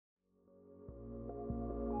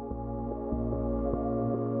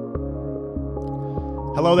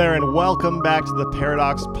Hello there, and welcome back to the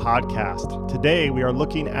Paradox Podcast. Today we are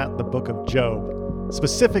looking at the book of Job,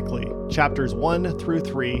 specifically chapters 1 through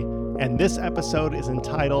 3, and this episode is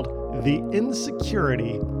entitled The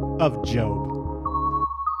Insecurity of Job.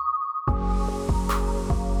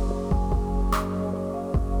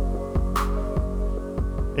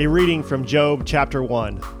 A reading from Job chapter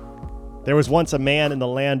 1. There was once a man in the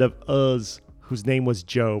land of Uz whose name was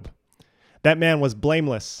Job. That man was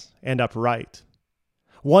blameless and upright,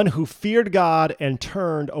 one who feared God and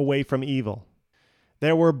turned away from evil.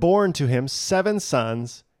 There were born to him 7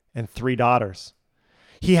 sons and 3 daughters.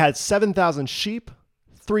 He had 7,000 sheep,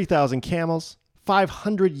 3,000 camels,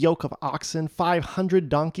 500 yoke of oxen, 500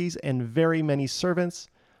 donkeys, and very many servants,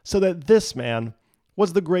 so that this man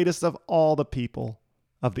was the greatest of all the people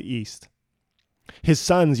of the East. His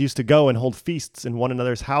sons used to go and hold feasts in one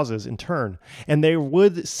another's houses in turn, and they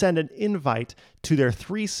would send an invite to their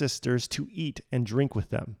 3 sisters to eat and drink with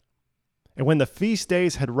them. And when the feast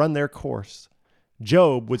days had run their course,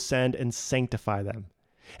 Job would send and sanctify them.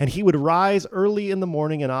 And he would rise early in the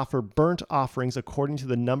morning and offer burnt offerings according to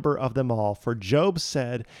the number of them all. For Job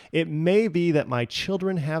said, "It may be that my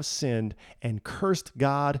children have sinned and cursed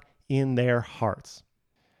God in their hearts."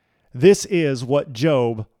 This is what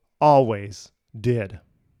Job always did.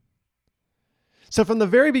 So from the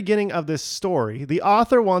very beginning of this story, the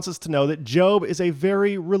author wants us to know that Job is a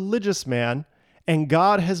very religious man, and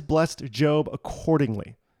God has blessed Job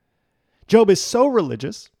accordingly. Job is so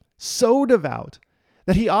religious, so devout,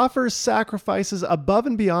 that he offers sacrifices above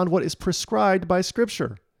and beyond what is prescribed by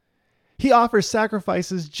Scripture. He offers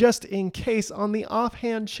sacrifices just in case, on the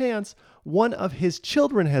offhand chance, one of his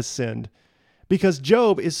children has sinned, because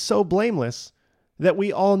Job is so blameless that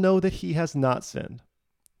we all know that he has not sinned.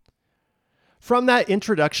 From that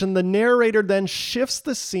introduction, the narrator then shifts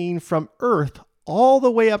the scene from earth all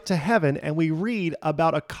the way up to heaven, and we read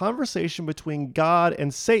about a conversation between God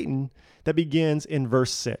and Satan that begins in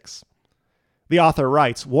verse 6. The author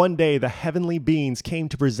writes, "One day the heavenly beings came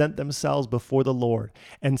to present themselves before the Lord,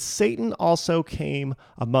 and Satan also came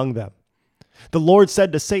among them. The Lord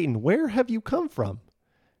said to Satan, 'Where have you come from?'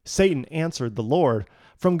 Satan answered the Lord,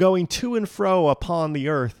 'From going to and fro upon the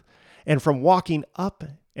earth, and from walking up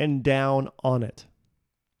and down on it.'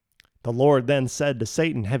 The Lord then said to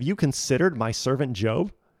Satan, 'Have you considered my servant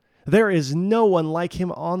Job? There is no one like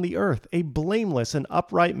him on the earth, a blameless and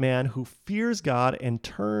upright man who fears God and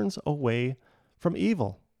turns away from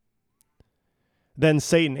evil.' Then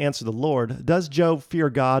Satan answered the Lord, 'Does Job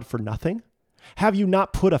fear God for nothing? Have you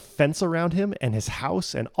not put a fence around him and his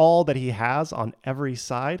house and all that he has on every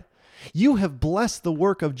side? You have blessed the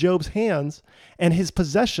work of Job's hands, and his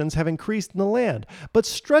possessions have increased in the land. But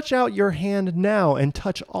stretch out your hand now and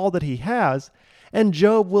touch all that he has, and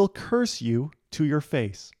Job will curse you to your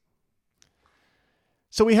face.'"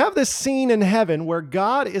 So we have this scene in heaven where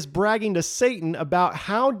God is bragging to Satan about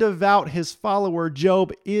how devout his follower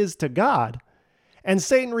Job is to God. And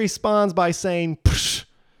Satan responds by saying, "Psh,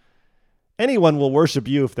 anyone will worship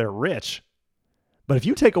you if they're rich. But if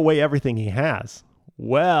you take away everything he has,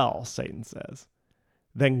 well," Satan says,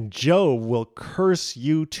 "then Job will curse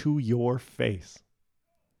you to your face."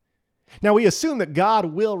 Now we assume that God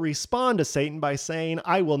will respond to Satan by saying,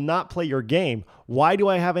 "I will not play your game. Why do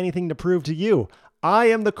I have anything to prove to you? I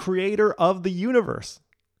am the creator of the universe."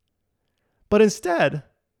 But instead,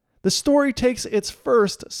 the story takes its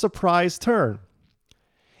first surprise turn.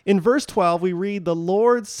 In verse 12, we read, "The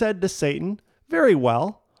Lord said to Satan, 'Very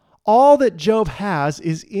well, all that Job has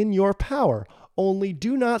is in your power. Only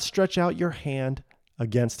do not stretch out your hand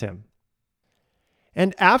against him.'"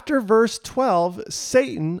 And after verse 12,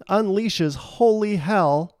 Satan unleashes holy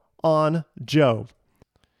hell on Job.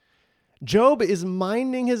 Job is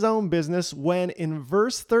minding his own business when in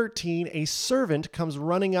verse 13, a servant comes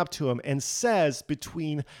running up to him and says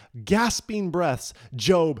between gasping breaths,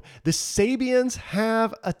 "Job, the Sabeans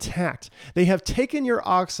have attacked. They have taken your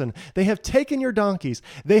oxen. They have taken your donkeys.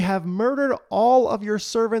 They have murdered all of your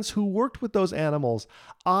servants who worked with those animals.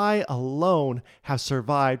 I alone have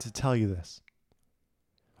survived to tell you this."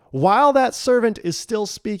 While that servant is still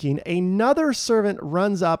speaking, another servant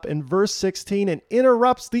runs up in verse 16 and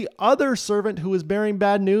interrupts the other servant who is bearing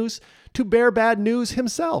bad news to bear bad news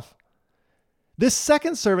himself. This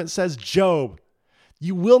second servant says, "Job,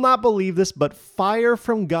 you will not believe this, but fire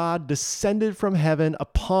from God descended from heaven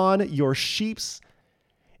upon your sheep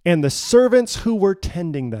and the servants who were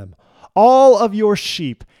tending them. All of your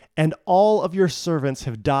sheep and all of your servants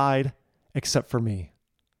have died except for me.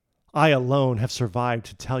 I alone have survived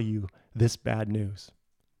to tell you this bad news."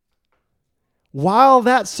 While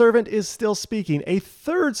that servant is still speaking, a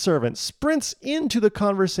third servant sprints into the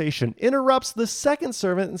conversation, interrupts the second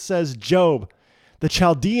servant, and says, "Job, the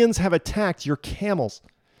Chaldeans have attacked your camels.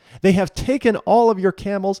 They have taken all of your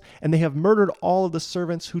camels, and they have murdered all of the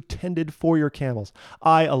servants who tended for your camels.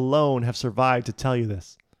 I alone have survived to tell you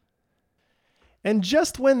this." And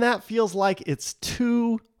just when that feels like it's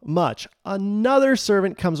too much, another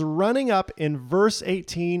servant comes running up in verse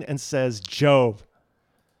 18 and says, "Job,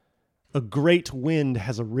 a great wind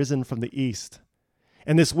has arisen from the east.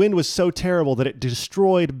 And this wind was so terrible that it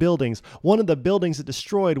destroyed buildings. One of the buildings it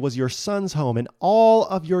destroyed was your son's home, and all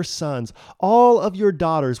of your sons, all of your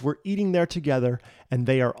daughters were eating there together, and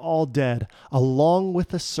they are all dead, along with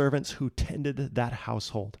the servants who tended that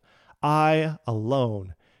household. I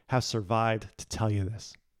alone have survived to tell you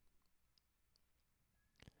this."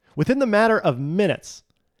 Within the matter of minutes,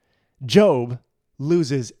 Job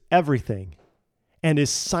loses everything and is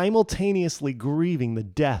simultaneously grieving the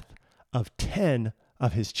death of 10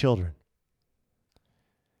 of his children.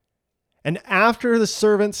 And after the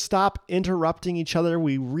servants stop interrupting each other,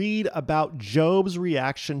 we read about Job's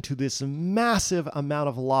reaction to this massive amount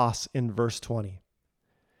of loss in verse 20.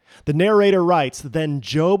 The narrator writes, "Then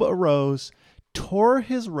Job arose, tore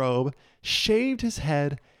his robe, shaved his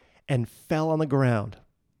head, and fell on the ground."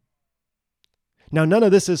 Now, none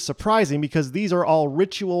of this is surprising because these are all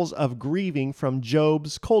rituals of grieving from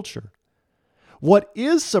Job's culture. What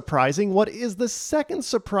is surprising, what is the second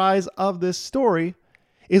surprise of this story,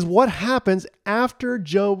 is what happens after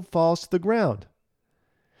Job falls to the ground.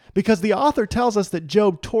 Because the author tells us that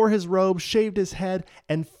Job tore his robe, shaved his head,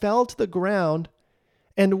 and fell to the ground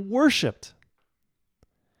and worshiped.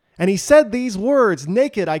 And he said these words,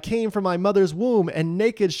 "Naked I came from my mother's womb, and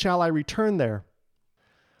naked shall I return there.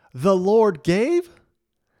 The Lord gave,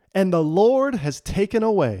 and the Lord has taken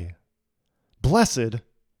away. Blessed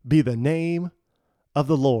be the name of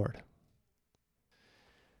the Lord."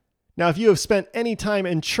 Now, if you have spent any time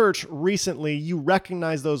in church recently, you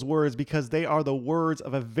recognize those words because they are the words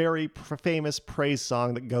of a very famous praise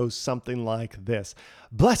song that goes something like this.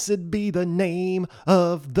 "Blessed be the name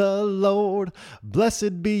of the Lord.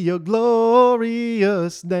 Blessed be your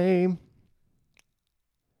glorious name."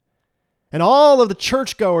 And all of the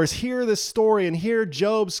churchgoers hear this story and hear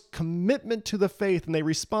Job's commitment to the faith, and they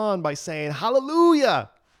respond by saying,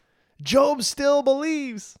 "Hallelujah! Job still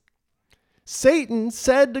believes." Satan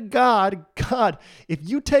said to God, "God, if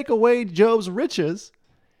you take away Job's riches,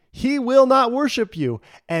 he will not worship you."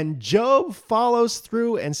 And Job follows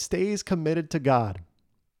through and stays committed to God.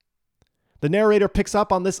 The narrator picks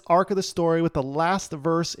up on this arc of the story with the last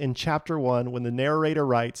verse in chapter 1 when the narrator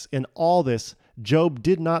writes, "In all this, Job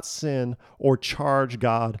did not sin or charge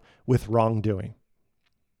God with wrongdoing."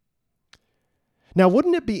 Now,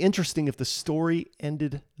 wouldn't it be interesting if the story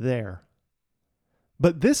ended there?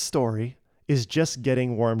 But this story is just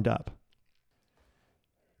getting warmed up.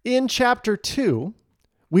 In chapter 2,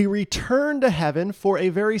 we return to heaven for a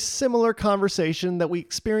very similar conversation that we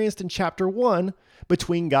experienced in chapter 1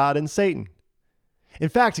 between God and Satan. In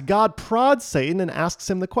fact, God prods Satan and asks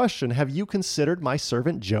him the question, "Have you considered my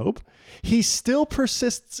servant Job? He still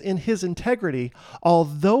persists in his integrity,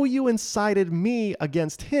 although you incited me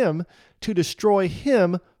against him to destroy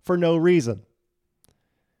him for no reason."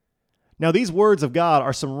 Now, these words of God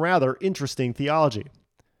are some rather interesting theology,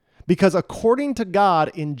 because according to God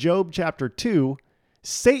in Job chapter 2,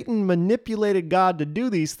 Satan manipulated God to do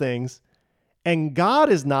these things, and God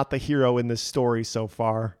is not the hero in this story so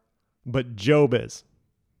far, but Job is.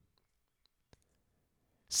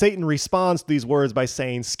 Satan responds to these words by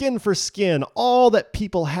saying, "Skin for skin, all that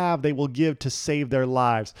people have they will give to save their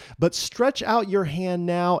lives. But stretch out your hand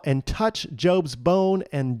now and touch Job's bone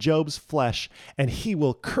and Job's flesh, and he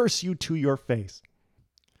will curse you to your face."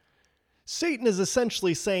 Satan is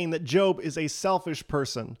essentially saying that Job is a selfish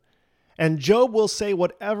person, and Job will say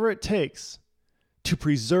whatever it takes to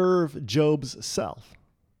preserve Job's self.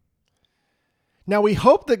 Now, we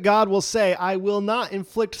hope that God will say, "I will not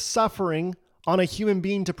inflict suffering on a human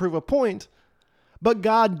being to prove a point," but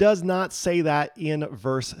God does not say that in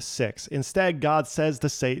verse 6. Instead, God says to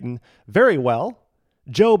Satan, "Very well,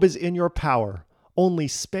 Job is in your power. Only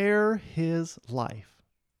spare his life."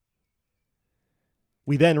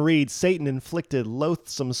 We then read, "Satan inflicted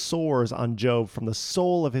loathsome sores on Job from the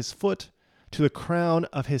sole of his foot to the crown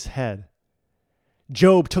of his head.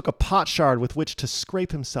 Job took a potsherd with which to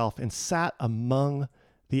scrape himself and sat among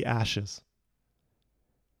the ashes."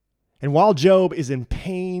 And while Job is in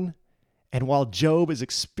pain, and while Job is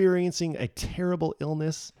experiencing a terrible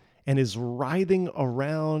illness and is writhing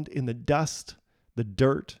around in the dust, the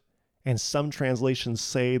dirt, and some translations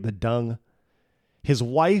say the dung, his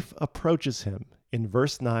wife approaches him in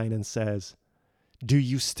verse 9 and says, "Do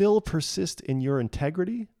you still persist in your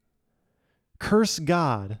integrity? Curse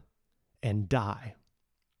God and die."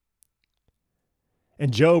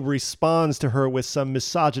 And Job responds to her with some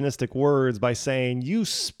misogynistic words by saying, "You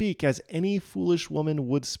speak as any foolish woman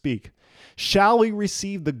would speak. Shall we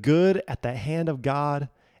receive the good at the hand of God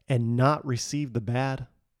and not receive the bad?"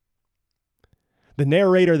 The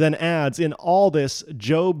narrator then adds, in all this,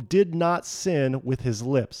 Job did not sin with his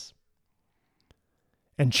lips.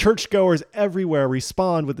 And churchgoers everywhere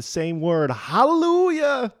respond with the same word,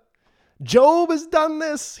 "Hallelujah! Job has done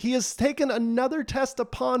this. He has taken another test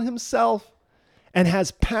upon himself and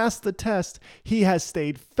has passed the test. He has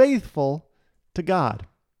stayed faithful to God."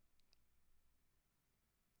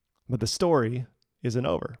 But the story isn't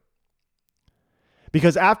over.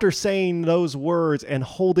 Because after saying those words and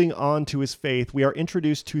holding on to his faith, we are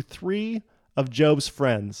introduced to three of Job's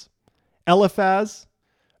friends, Eliphaz,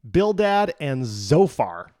 Bildad, and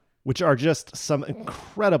Zophar, which are just some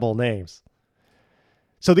incredible names.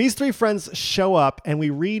 So these three friends show up, and we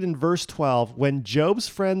read in verse 12, when Job's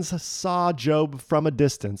friends saw Job from a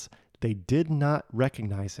distance, they did not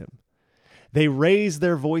recognize him. They raised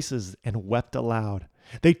their voices and wept aloud.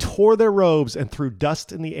 They tore their robes and threw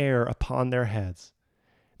dust in the air upon their heads.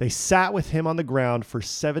 They sat with him on the ground for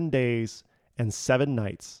 7 days and 7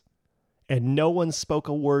 nights, and no one spoke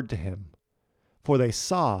a word to him, for they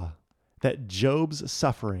saw that Job's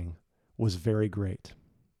suffering was very great.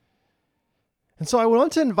 And so I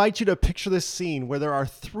want to invite you to picture this scene where there are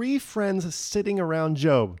three friends sitting around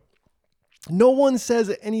Job. No one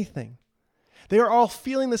says anything. They are all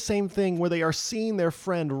feeling the same thing, where they are seeing their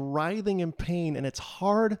friend writhing in pain, and it's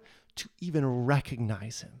hard to even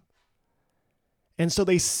recognize him. And so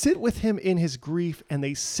they sit with him in his grief, and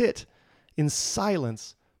they sit in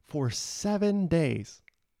silence for 7 days.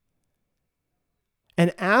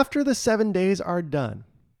 And after the 7 days are done,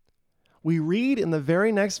 we read in the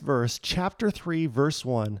very next verse, chapter 3, verse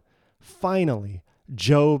 1, finally,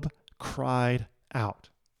 Job cried out.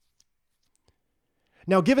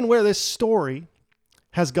 Now, given where this story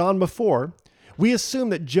has gone before, we assume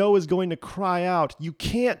that Job is going to cry out, "You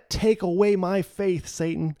can't take away my faith,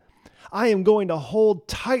 Satan. I am going to hold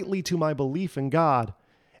tightly to my belief in God,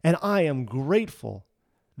 and I am grateful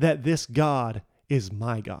that this God is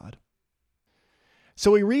my God."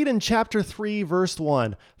 So we read in chapter 3, verse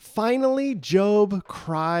 1, finally Job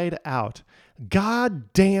cried out,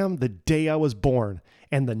 "God damn the day I was born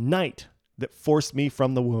and the night that forced me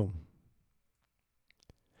from the womb."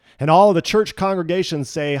 And all of the church congregations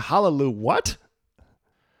say, "Hallelujah." What?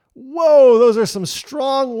 Whoa, those are some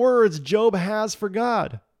strong words Job has for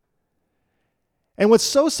God. And what's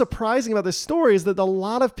so surprising about this story is that a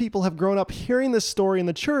lot of people have grown up hearing this story in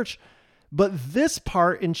the church, but this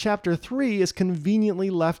part in chapter 3 is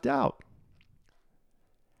conveniently left out.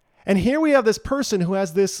 And here we have this person who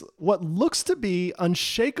has this, what looks to be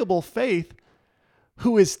unshakable faith,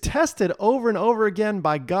 who is tested over and over again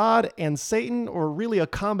by God and Satan, or really a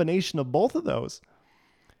combination of both of those.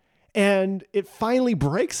 And it finally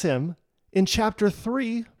breaks him in chapter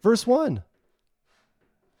 3, verse 1.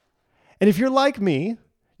 And if you're like me,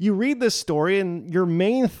 you read this story and your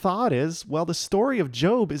main thought is, well, the story of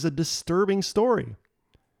Job is a disturbing story.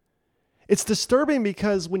 It's disturbing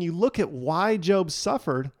because when you look at why Job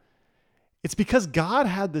suffered, it's because God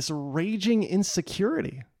had this raging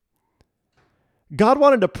insecurity. God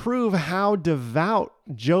wanted to prove how devout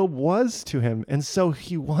Job was to him, and so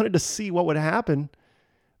he wanted to see what would happen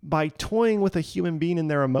by toying with a human being in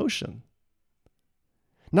their emotion.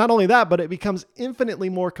 Not only that, but it becomes infinitely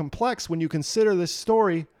more complex when you consider this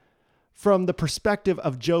story from the perspective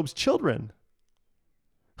of Job's children,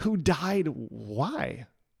 who died. Why?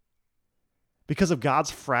 Because of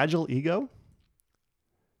God's fragile ego?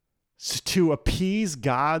 To appease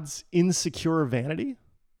God's insecure vanity?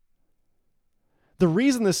 The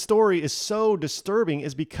reason this story is so disturbing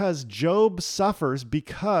is because Job suffers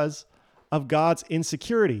because of God's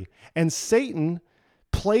insecurity. And Satan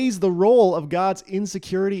plays the role of God's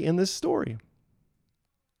insecurity in this story.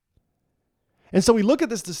 And so we look at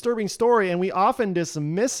this disturbing story and we often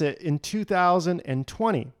dismiss it in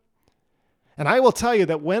 2020. And I will tell you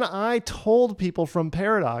that when I told people from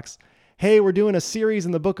Paradox, hey, we're doing a series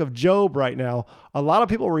in the book of Job right now, a lot of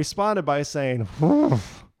people responded by saying,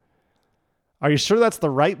 are you sure that's the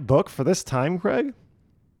right book for this time, Craig?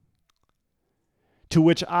 To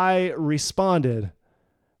which I responded,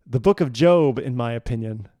 the book of Job, in my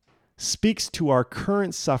opinion, speaks to our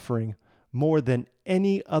current suffering more than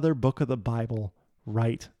any other book of the Bible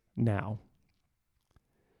right now.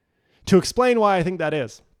 To explain why I think that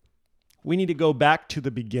is, we need to go back to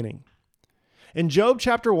the beginning. In Job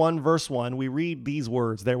chapter 1, verse 1, we read these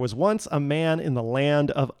words: "There was once a man in the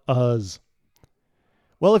land of Uz."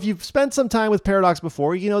 Well, if you've spent some time with Paradox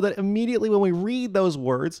before, you know that immediately when we read those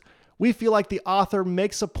words, we feel like the author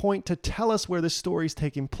makes a point to tell us where the story is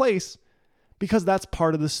taking place, because that's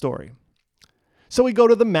part of the story. So we go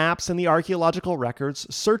to the maps and the archaeological records,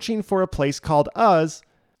 searching for a place called Uz,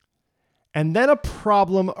 and then a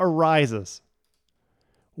problem arises.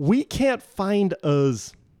 We can't find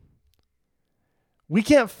Uz. We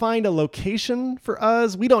can't find a location for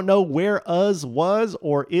Uz. We don't know where Uz was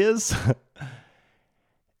or is.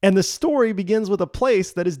 And the story begins with a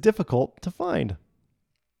place that is difficult to find.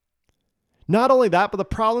 Not only that, but the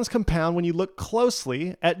problems compound when you look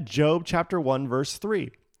closely at Job chapter 1, verse 3.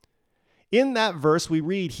 In that verse, we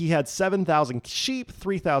read he had 7,000 sheep,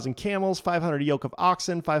 3,000 camels, 500 yoke of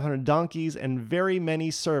oxen, 500 donkeys, and very many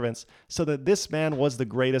servants, so that this man was the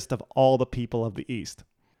greatest of all the people of the East.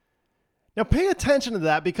 Now pay attention to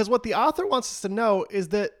that, because what the author wants us to know is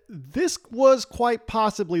that this was quite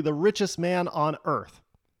possibly the richest man on earth.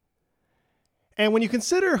 And when you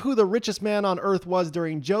consider who the richest man on earth was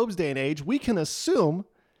during Job's day and age, we can assume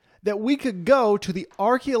that we could go to the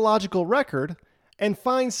archaeological record and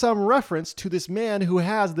find some reference to this man who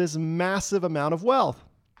has this massive amount of wealth.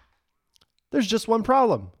 There's just one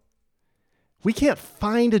problem. We can't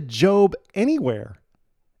find a Job anywhere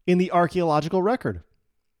in the archaeological record.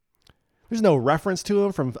 There's no reference to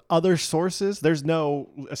him from other sources. There's no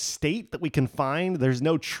estate that we can find. There's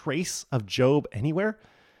no trace of Job anywhere.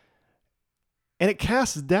 And it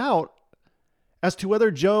casts doubt as to whether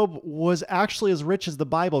Job was actually as rich as the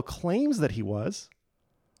Bible claims that he was,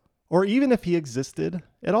 or even if he existed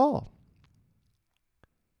at all.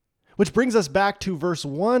 Which brings us back to verse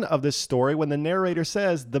 1 of this story, when the narrator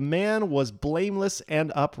says, "The man was blameless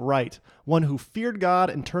and upright, one who feared God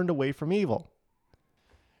and turned away from evil."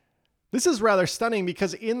 This is rather stunning,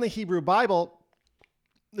 because in the Hebrew Bible,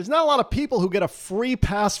 there's not a lot of people who get a free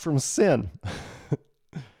pass from sin.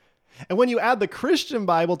 And when you add the Christian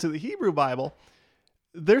Bible to the Hebrew Bible,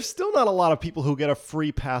 there's still not a lot of people who get a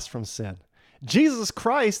free pass from sin. Jesus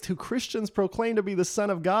Christ, who Christians proclaim to be the Son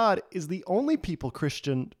of God, is the only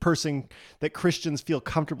person that Christians feel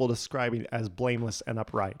comfortable describing as blameless and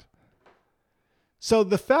upright. So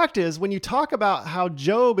the fact is, when you talk about how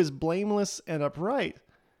Job is blameless and upright,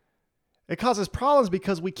 it causes problems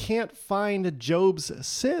because we can't find Job's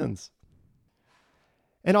sins.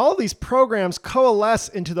 And all of these programs coalesce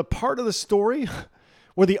into the part of the story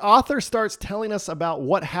where the author starts telling us about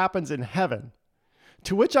what happens in heaven,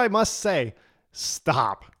 to which I must say,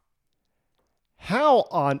 stop. How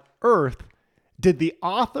on earth did the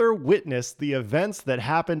author witness the events that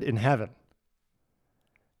happened in heaven?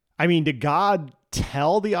 I mean, did God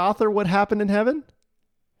tell the author what happened in heaven?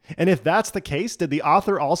 And if that's the case, did the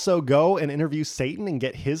author also go and interview Satan and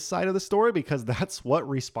get his side of the story? Because that's what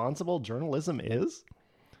responsible journalism is.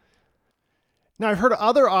 Now, I've heard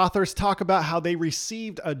other authors talk about how they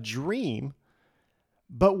received a dream,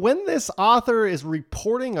 but when this author is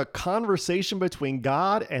reporting a conversation between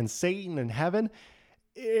God and Satan in heaven,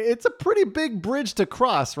 it's a pretty big bridge to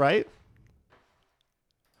cross, right?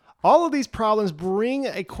 All of these problems bring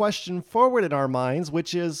a question forward in our minds,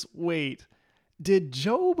 which is, wait, did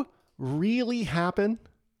Job really happen?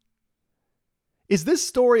 Is this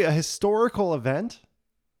story a historical event?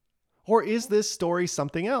 Or is this story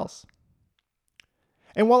something else?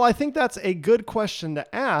 And while I think that's a good question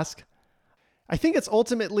to ask, I think it's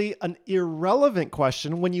ultimately an irrelevant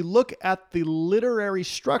question when you look at the literary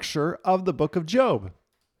structure of the book of Job.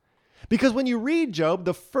 Because when you read Job,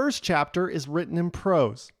 the first chapter is written in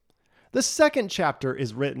prose. The second chapter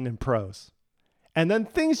is written in prose. And then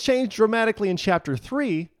things change dramatically in chapter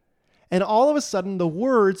 3, and all of a sudden the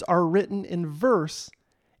words are written in verse,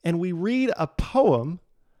 and we read a poem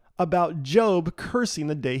about Job cursing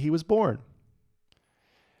the day he was born.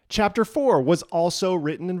 Chapter 4 was also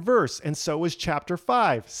written in verse, and so was chapter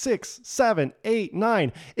 5, 6, 7, 8,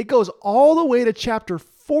 9. It goes all the way to chapter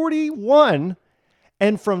 41,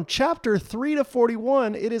 and from chapter 3 to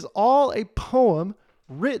 41, it is all a poem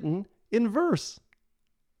written in verse.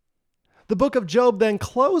 The book of Job then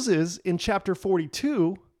closes in chapter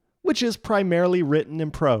 42, which is primarily written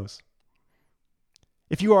in prose.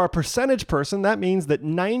 If you are a percentage person, that means that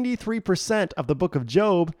 93% of the book of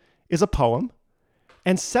Job is a poem,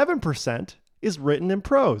 and 7% is written in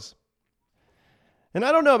prose. And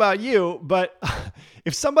I don't know about you, but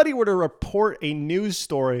if somebody were to report a news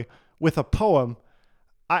story with a poem,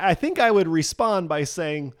 I think I would respond by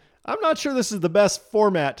saying, I'm not sure this is the best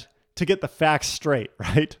format to get the facts straight,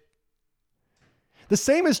 right? The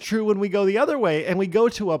same is true when we go the other way and we go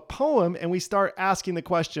to a poem and we start asking the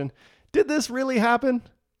question, Did this really happen?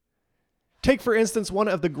 Take, for instance, one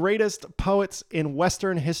of the greatest poets in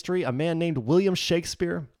Western history, a man named William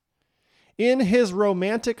Shakespeare. In his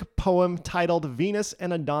romantic poem titled Venus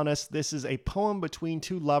and Adonis, this is a poem between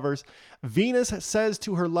two lovers. Venus says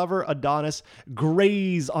to her lover Adonis,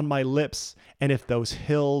 "Graze on my lips, and if those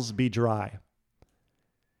hills be dry."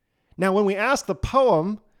 Now, when we ask the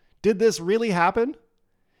poem, did this really happen?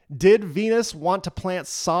 Did Venus want to plant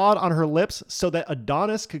sod on her lips so that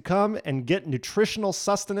Adonis could come and get nutritional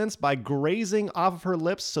sustenance by grazing off of her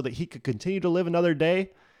lips so that he could continue to live another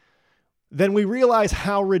day? Then we realize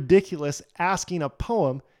how ridiculous asking a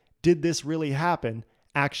poem, "Did this really happen?"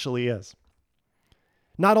 actually is.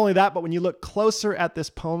 Not only that, but when you look closer at this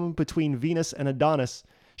poem between Venus and Adonis,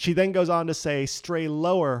 she then goes on to say, "Stray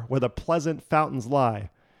lower where the pleasant fountains lie."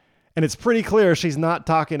 And it's pretty clear she's not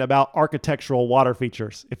talking about architectural water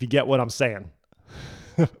features, if you get what I'm saying.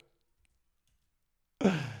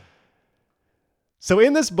 So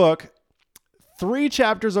in this book, 3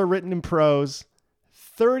 chapters are written in prose,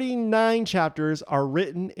 39 chapters are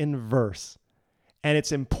written in verse. And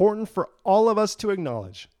it's important for all of us to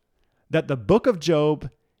acknowledge that the book of Job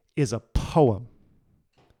is a poem.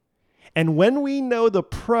 And when we know the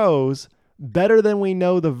prose better than we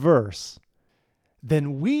know the verse,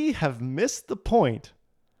 then we have missed the point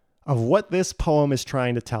of what this poem is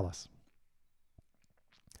trying to tell us.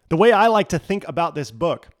 The way I like to think about this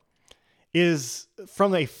book is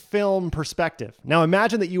from a film perspective. Now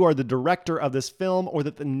imagine that you are the director of this film or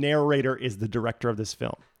that the narrator is the director of this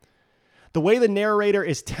film. The way the narrator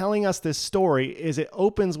is telling us this story is it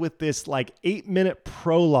opens with this 8-minute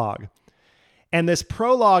prologue. And this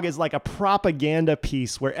prologue is like a propaganda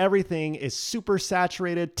piece where everything is super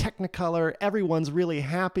saturated, technicolor, everyone's really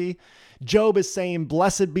happy. Job is saying,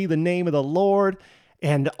 "Blessed be the name of the Lord,"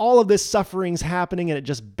 and all of this suffering's happening and it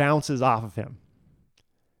just bounces off of him.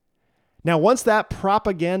 Now, once that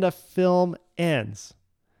propaganda film ends,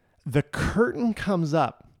 the curtain comes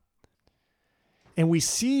up and we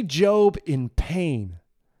see Job in pain,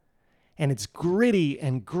 and it's gritty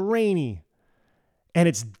and grainy. And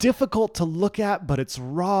it's difficult to look at, but it's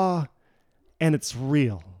raw and it's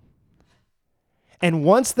real. And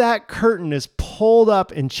once that curtain is pulled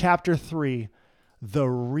up in chapter 3, the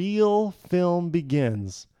real film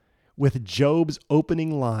begins with Job's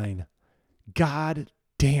opening line, "God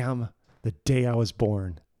damn the day I was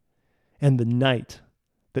born and the night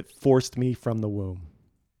that forced me from the womb."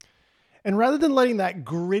 And rather than letting that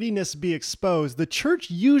grittiness be exposed, the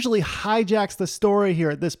church usually hijacks the story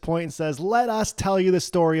here at this point and says, "Let us tell you the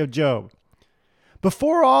story of Job."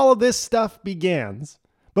 Before all of this stuff begins,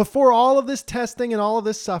 before all of this testing and all of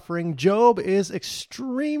this suffering, Job is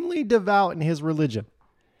extremely devout in his religion.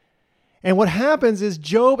 And what happens is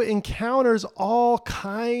Job encounters all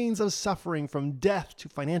kinds of suffering, from death to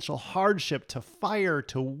financial hardship to fire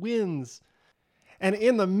to winds. And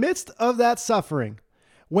in the midst of that suffering,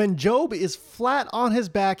 when Job is flat on his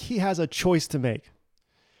back, he has a choice to make.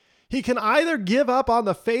 He can either give up on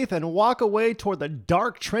the faith and walk away toward the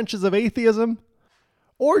dark trenches of atheism,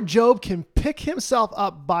 or Job can pick himself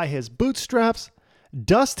up by his bootstraps,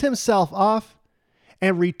 dust himself off,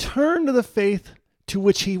 and return to the faith to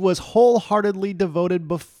which he was wholeheartedly devoted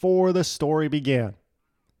before the story began.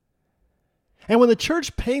 And when the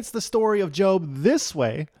church paints the story of Job this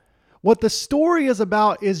way, what the story is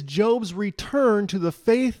about is Job's return to the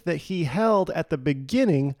faith that he held at the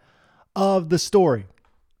beginning of the story.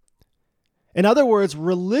 In other words,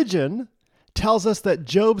 religion tells us that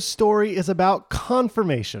Job's story is about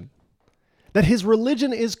confirmation, that his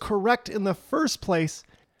religion is correct in the first place,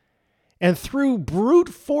 and through brute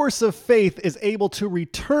force of faith is able to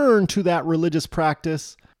return to that religious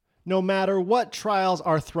practice no matter what trials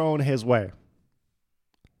are thrown his way.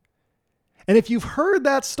 And if you've heard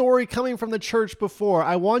that story coming from the church before,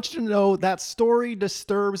 I want you to know that story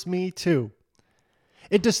disturbs me too.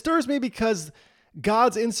 It disturbs me because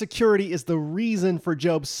God's insecurity is the reason for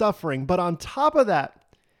Job's suffering. But on top of that,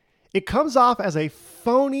 it comes off as a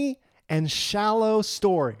phony and shallow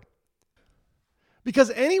story.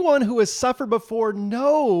 Because anyone who has suffered before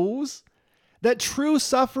knows that true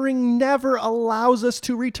suffering never allows us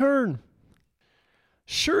to return.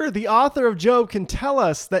 Sure, the author of Job can tell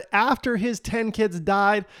us that after his 10 kids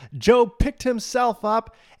died, Job picked himself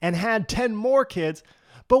up and had 10 more kids,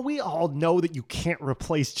 but we all know that you can't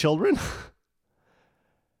replace children.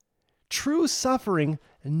 True suffering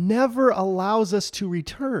never allows us to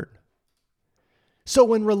return. So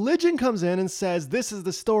when religion comes in and says this is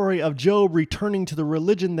the story of Job returning to the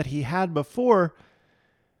religion that he had before,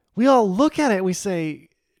 we all look at it and we say,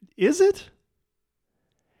 is it?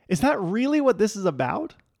 Is that really what this is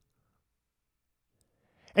about?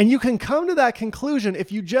 And you can come to that conclusion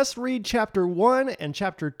if you just read chapter 1 and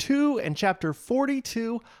chapter 2 and chapter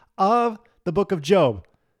 42 of the book of Job.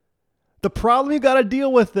 The problem you got to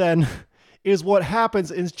deal with then is what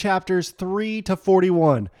happens in chapters 3 to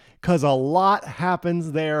 41, because a lot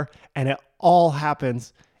happens there, and it all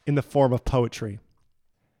happens in the form of poetry.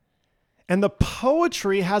 And the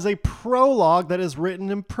poetry has a prologue that is written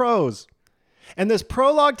in prose. And this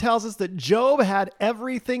prologue tells us that Job had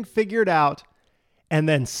everything figured out, and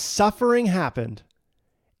then suffering happened,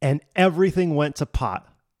 and everything went to pot.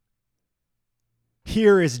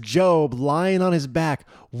 Here is Job lying on his back.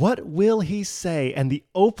 What will he say? And the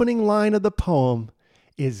opening line of the poem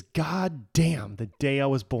is, "God damn the day I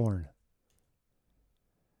was born."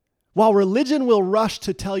 While religion will rush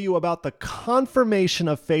to tell you about the confirmation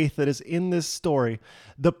of faith that is in this story,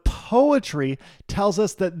 the poetry tells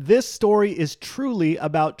us that this story is truly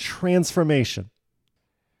about transformation.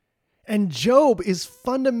 And Job is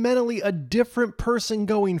fundamentally a different person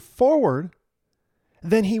going forward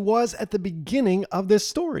than he was at the beginning of this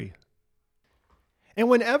story. And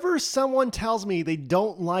whenever someone tells me they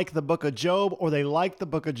don't like the book of Job or they like the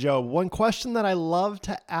book of Job, one question that I love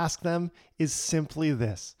to ask them is simply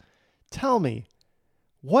this. Tell me,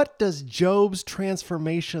 what does Job's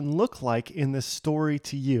transformation look like in this story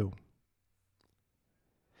to you?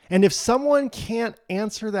 And if someone can't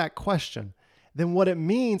answer that question, then what it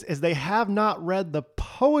means is they have not read the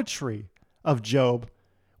poetry of Job,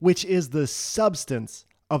 which is the substance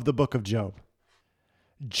of the book of Job.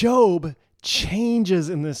 Job changes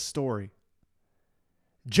in this story.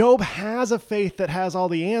 Job has a faith that has all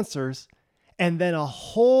the answers, and then a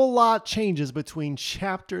whole lot changes between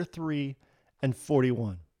chapter 3 and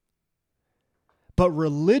 41. But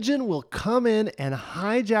religion will come in and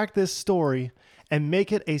hijack this story and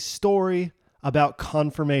make it a story about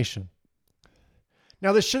confirmation.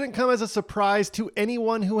 Now, this shouldn't come as a surprise to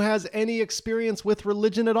anyone who has any experience with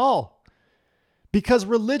religion at all, because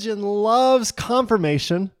religion loves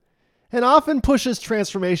confirmation and often pushes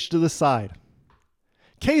transformation to the side.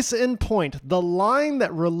 Case in point, the line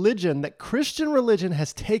that Christian religion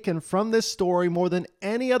has taken from this story more than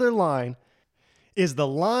any other line is the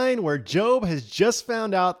line where Job has just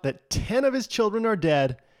found out that 10 of his children are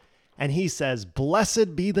dead, and he says,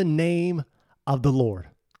 "Blessed be the name of the Lord."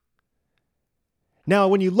 Now,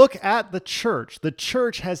 when you look at the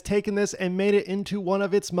church has taken this and made it into one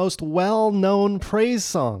of its most well-known praise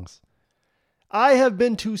songs. I have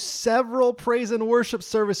been to several praise and worship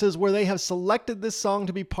services where they have selected this song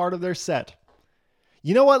to be part of their set.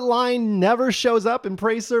 You know what line never shows up in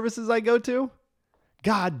praise services I go to?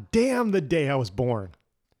 "God damn the day I was born."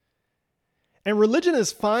 And religion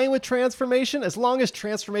is fine with transformation as long as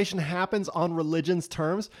transformation happens on religion's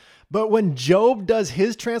terms. But when Job does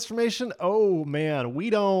his transformation, oh man, we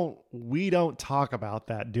don't talk about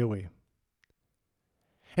that, do we?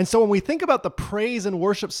 And so when we think about the praise and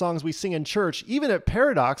worship songs we sing in church, even at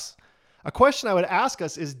Paradox, a question I would ask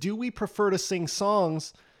us is, do we prefer to sing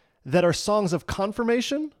songs that are songs of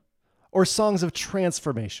confirmation or songs of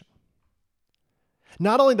transformation?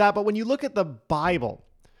 Not only that, but when you look at the Bible,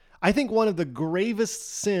 I think one of the gravest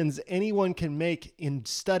sins anyone can make in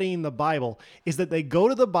studying the Bible is that they go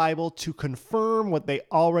to the Bible to confirm what they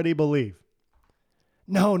already believe.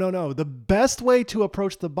 No. The best way to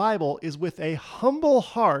approach the Bible is with a humble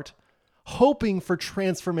heart, hoping for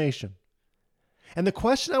transformation. And the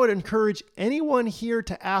question I would encourage anyone here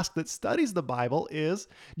to ask that studies the Bible is,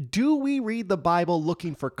 do we read the Bible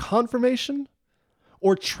looking for confirmation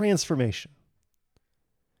or transformation?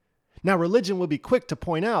 Now, religion will be quick to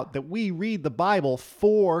point out that we read the Bible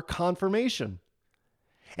for confirmation.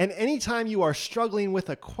 And anytime you are struggling with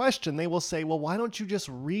a question, they will say, well, why don't you just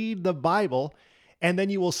read the Bible? And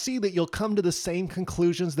then you will see that you'll come to the same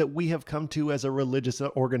conclusions that we have come to as a religious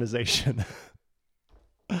organization.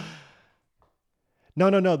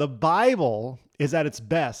 No. The Bible is at its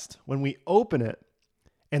best when we open it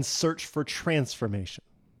and search for transformation.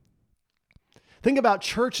 Think about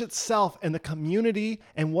church itself and the community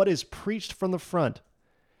and what is preached from the front.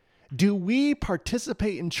 Do we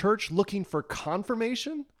participate in church looking for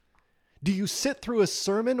confirmation? Do you sit through a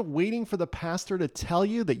sermon waiting for the pastor to tell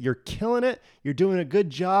you that you're killing it, you're doing a good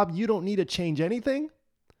job, you don't need to change anything?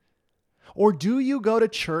 Or do you go to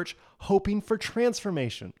church hoping for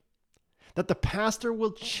transformation? That the pastor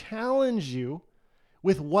will challenge you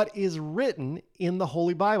with what is written in the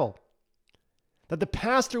Holy Bible. That the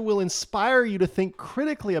pastor will inspire you to think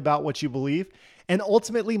critically about what you believe and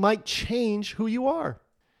ultimately might change who you are.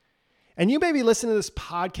 And you may be listening to this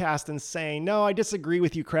podcast and saying, no, I disagree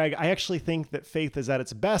with you, Craig. I actually think that faith is at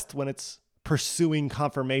its best when it's pursuing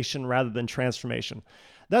confirmation rather than transformation.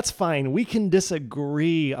 That's fine. We can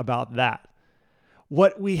disagree about that.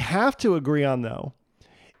 What we have to agree on, though,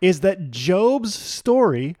 is that Job's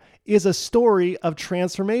story is a story of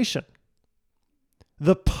transformation.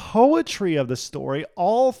 The poetry of the story,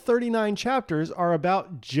 all 39 chapters, are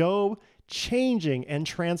about Job changing and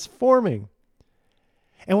transforming.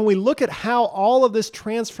 And when we look at how all of this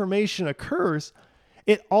transformation occurs,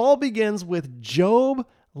 it all begins with Job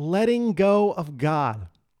letting go of God.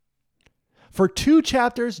 For 2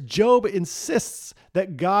 chapters, Job insists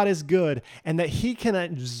that God is good and that he can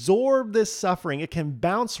absorb this suffering. It can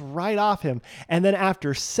bounce right off him. And then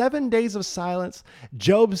after 7 days of silence,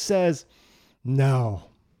 Job says, "No,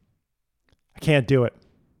 I can't do it.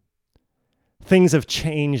 Things have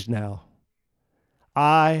changed now.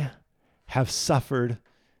 I have suffered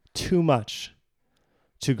too much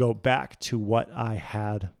to go back to what I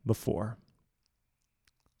had before."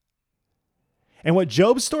 And what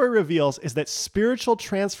Job's story reveals is that spiritual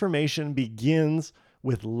transformation begins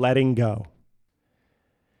with letting go.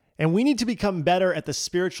 And we need to become better at the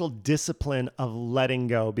spiritual discipline of letting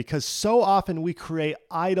go, because so often we create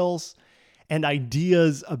idols and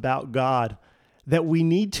ideas about God that we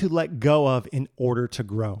need to let go of in order to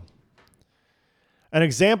grow. An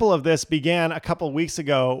example of this began a couple weeks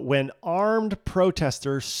ago when armed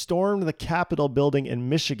protesters stormed the Capitol building in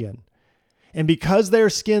Michigan. And because their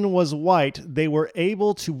skin was white, they were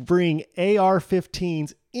able to bring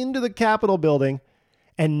AR-15s into the Capitol building,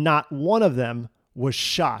 and not one of them was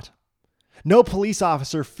shot. No police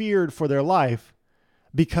officer feared for their life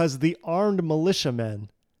because the armed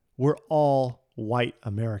militiamen were all white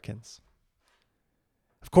Americans.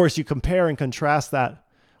 Of course, you compare and contrast that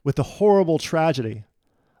with the horrible tragedy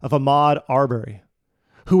of Ahmaud Arbery,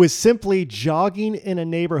 who was simply jogging in a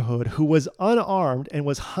neighborhood, who was unarmed and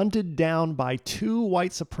was hunted down by 2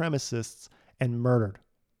 white supremacists and murdered.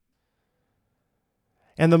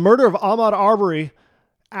 And the murder of Ahmaud Arbery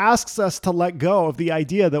asks us to let go of the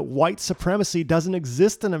idea that white supremacy doesn't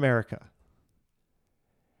exist in America.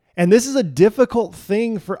 And this is a difficult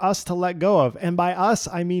thing for us to let go of. And by us,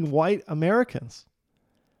 I mean white Americans.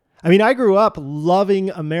 I mean, I grew up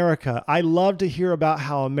loving America. I loved to hear about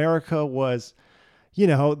how America was,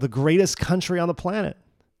 the greatest country on the planet,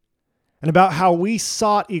 and about how we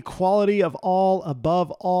sought equality of all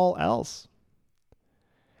above all else.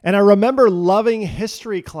 And I remember loving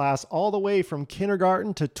history class all the way from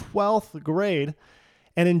kindergarten to 12th grade,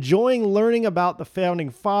 and enjoying learning about the founding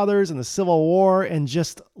fathers and the Civil War, and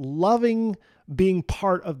just loving being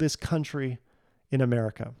part of this country in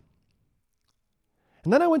America.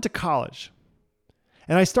 And then I went to college,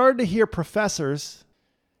 and I started to hear professors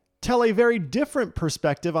tell a very different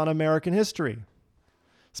perspective on American history,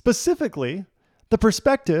 specifically the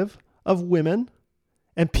perspective of women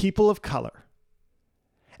and people of color.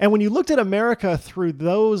 And when you looked at America through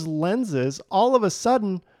those lenses, all of a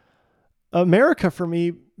sudden, America for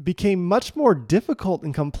me became much more difficult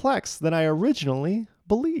and complex than I originally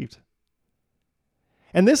believed.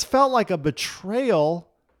 And this felt like a betrayal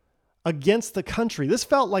against the country. This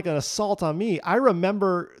felt like an assault on me. I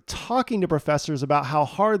remember talking to professors about how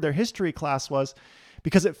hard their history class was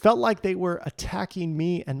because it felt like they were attacking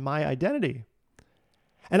me and my identity.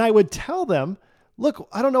 And I would tell them, look,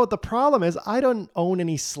 I don't know what the problem is. I don't own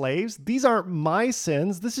any slaves. These aren't my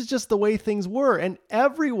sins. This is just the way things were. And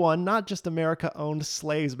everyone, not just America, owned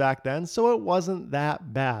slaves back then, so it wasn't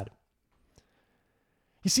that bad.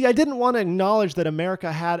 You see, I didn't want to acknowledge that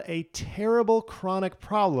America had a terrible chronic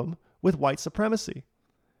problem with white supremacy.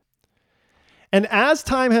 And as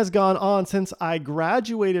time has gone on since I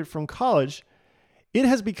graduated from college, it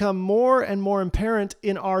has become more and more apparent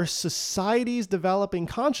in our society's developing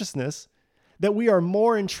consciousness that we are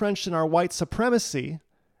more entrenched in our white supremacy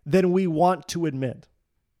than we want to admit.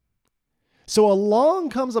 So along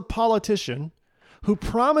comes a politician who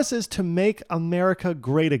promises to make America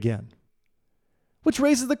great again, which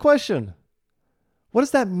raises the question, what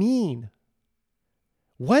does that mean?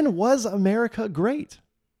 When was America great?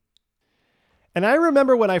 And I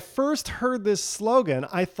remember when I first heard this slogan,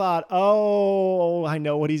 I thought, oh, I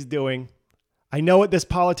know what he's doing. I know what this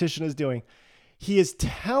politician is doing. He is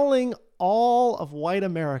telling all of white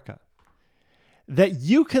America that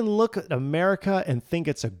you can look at America and think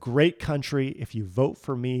it's a great country if you vote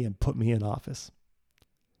for me and put me in office.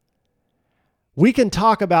 We can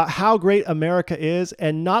talk about how great America is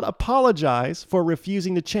and not apologize for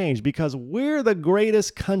refusing to change because we're the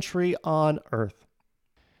greatest country on earth.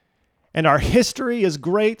 And our history is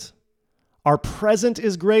great, our present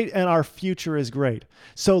is great, and our future is great.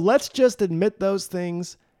 So let's just admit those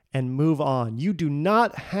things and move on. You do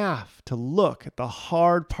not have to look at the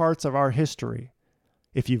hard parts of our history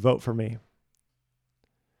if you vote for me.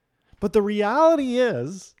 But the reality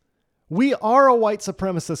is, we are a white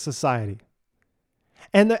supremacist society.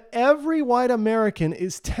 And that every white American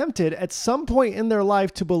is tempted at some point in their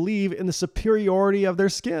life to believe in the superiority of their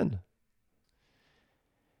skin.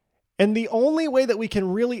 And the only way that we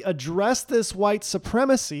can really address this white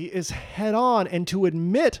supremacy is head on and to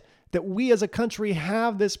admit that we as a country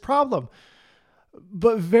have this problem.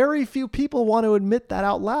 But very few people want to admit that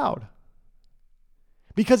out loud.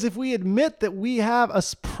 Because if we admit that we have a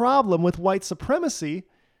problem with white supremacy,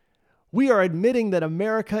 we are admitting that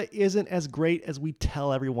America isn't as great as we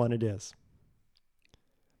tell everyone it is.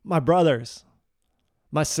 My brothers,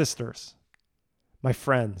 my sisters, my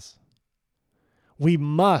friends, we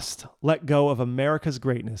must let go of America's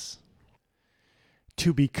greatness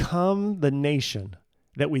to become the nation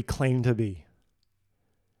that we claim to be,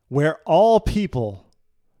 where all people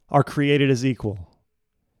are created as equal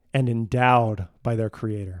and endowed by their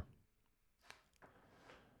Creator.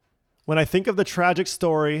 When I think of the tragic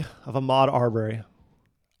story of Ahmaud Arbery,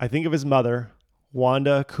 I think of his mother,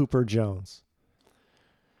 Wanda Cooper Jones,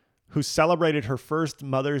 who celebrated her first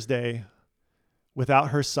Mother's Day without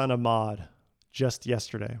her son Ahmaud just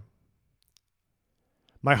yesterday.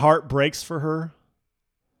 My heart breaks for her.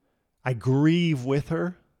 I grieve with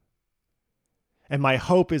her. And my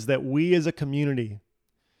hope is that we as a community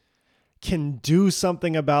can do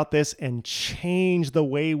something about this and change the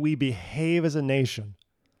way we behave as a nation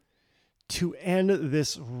to end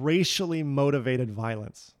this racially motivated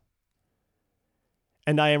violence.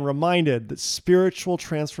 And I am reminded that spiritual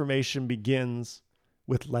transformation begins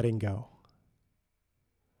with letting go.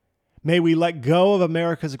 May we let go of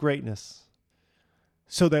America's greatness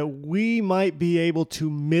so that we might be able to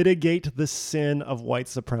mitigate the sin of white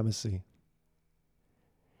supremacy.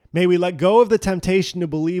 May we let go of the temptation to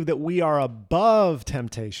believe that we are above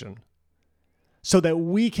temptation so that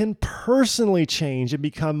we can personally change and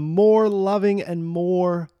become more loving and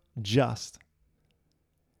more just.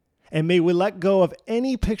 And may we let go of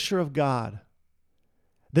any picture of God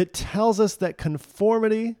that tells us that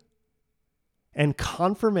conformity and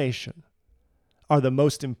confirmation are the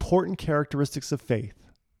most important characteristics of faith.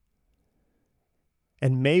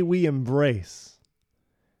 And may we embrace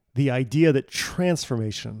the idea that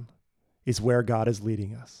transformation is where God is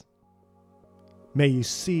leading us. May you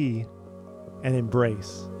see and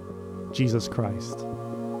embrace Jesus Christ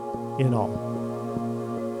in all.